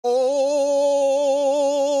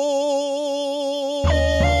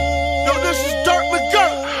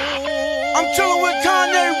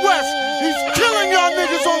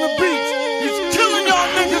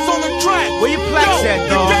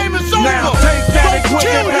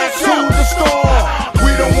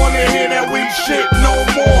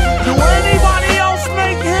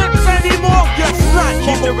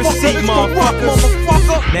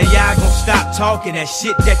talking that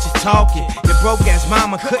shit that you're talking. Your broke ass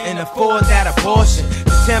mama couldn't afford that abortion.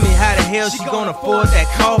 Tell me how the hell she gonna afford that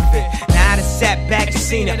coffin? Now I done sat back and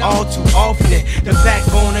seen it all too often. The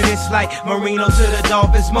backbone of this like Marino to the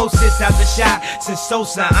Dolphins. Moses out the shot since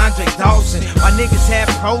Sosa, Andre Dawson. My niggas had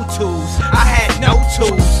Pro Tools, I had no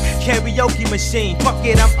tools. Karaoke machine, fuck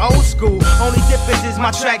it, I'm old school. Only difference is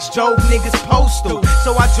my tracks drove niggas postal,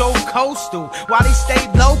 so I drove coastal while they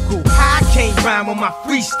stayed local. I can't rhyme on my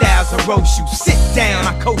freestyles or roast you. Sit down,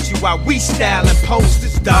 I coach you while we styling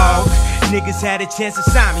posters, dog. Niggas had a chance to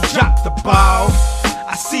sign me, drop the ball.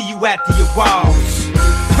 I see you after your walls.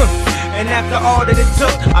 And after all that it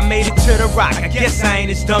took, I made it to the rock. I guess I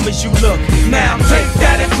ain't as dumb as you look. Now take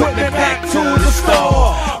that equipment back to the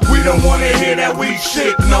store. We don't wanna hear that weak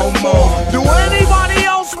shit no more. Do anybody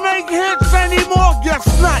else make hits anymore? Guess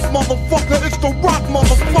not, motherfucker. It's the rock,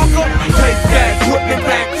 motherfucker. Take that equipment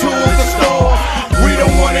back to the store. We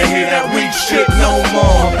don't wanna hear that weak shit no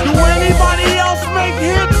more. Do anybody else make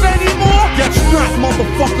hits anymore? Guess not,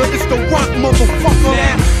 motherfucker. It's the rock, motherfucker.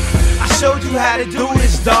 Now, I showed you how to do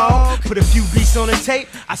this, dawg. Put a few beats on the tape,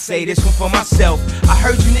 I say this one for myself. I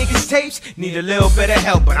heard you niggas tapes need a little bit of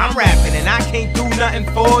help, but I'm rapping and I can't do nothing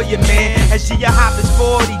for you, man. As your hop is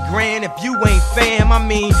 40 grand if you ain't fam. I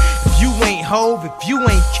mean, if you ain't Hove, if you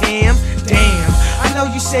ain't Cam, damn. I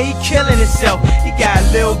know you say he killing himself. He got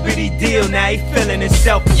a little bitty deal, now he feeling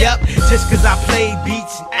himself. Yup, just cause I play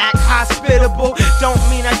beats and act hospitable don't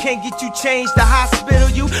mean I can't get you changed to hospital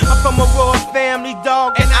you. I'm from a royal family,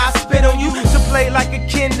 dog, and I spit on you. To play like a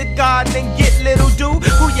kindergarten and get little dude.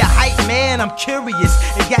 Who you hype, man? I'm curious.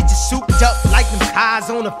 It got you souped up like them cars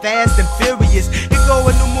on the Fast and Furious. It go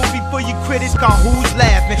a new movie for you critics called Who's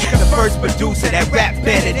Laughing. The first producer that rap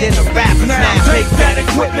better than the rappers. Now take that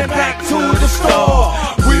equipment back to the store.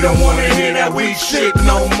 We don't wanna hear that weak shit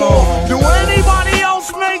no more. Do anybody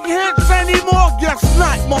else make hits anymore? Guess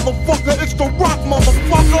not, motherfucker. It's the rock,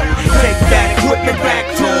 motherfucker. Take that equipment back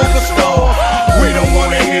to the store. We don't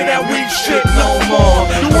wanna hear that weak shit no more.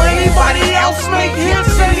 Do anybody else make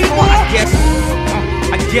hits anymore?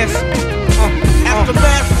 I guess.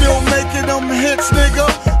 Aftermath still making them hits, nigga.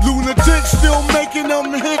 Lunatic still making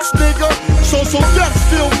them hits, nigga. Social Death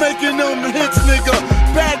still making them hits, nigga.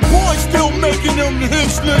 Bad Boy still making them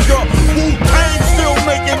hits, nigga. WU-TANG still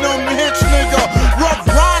making them hits, nigga. Rough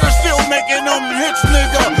Rider still making them hits,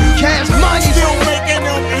 nigga. Cash Money still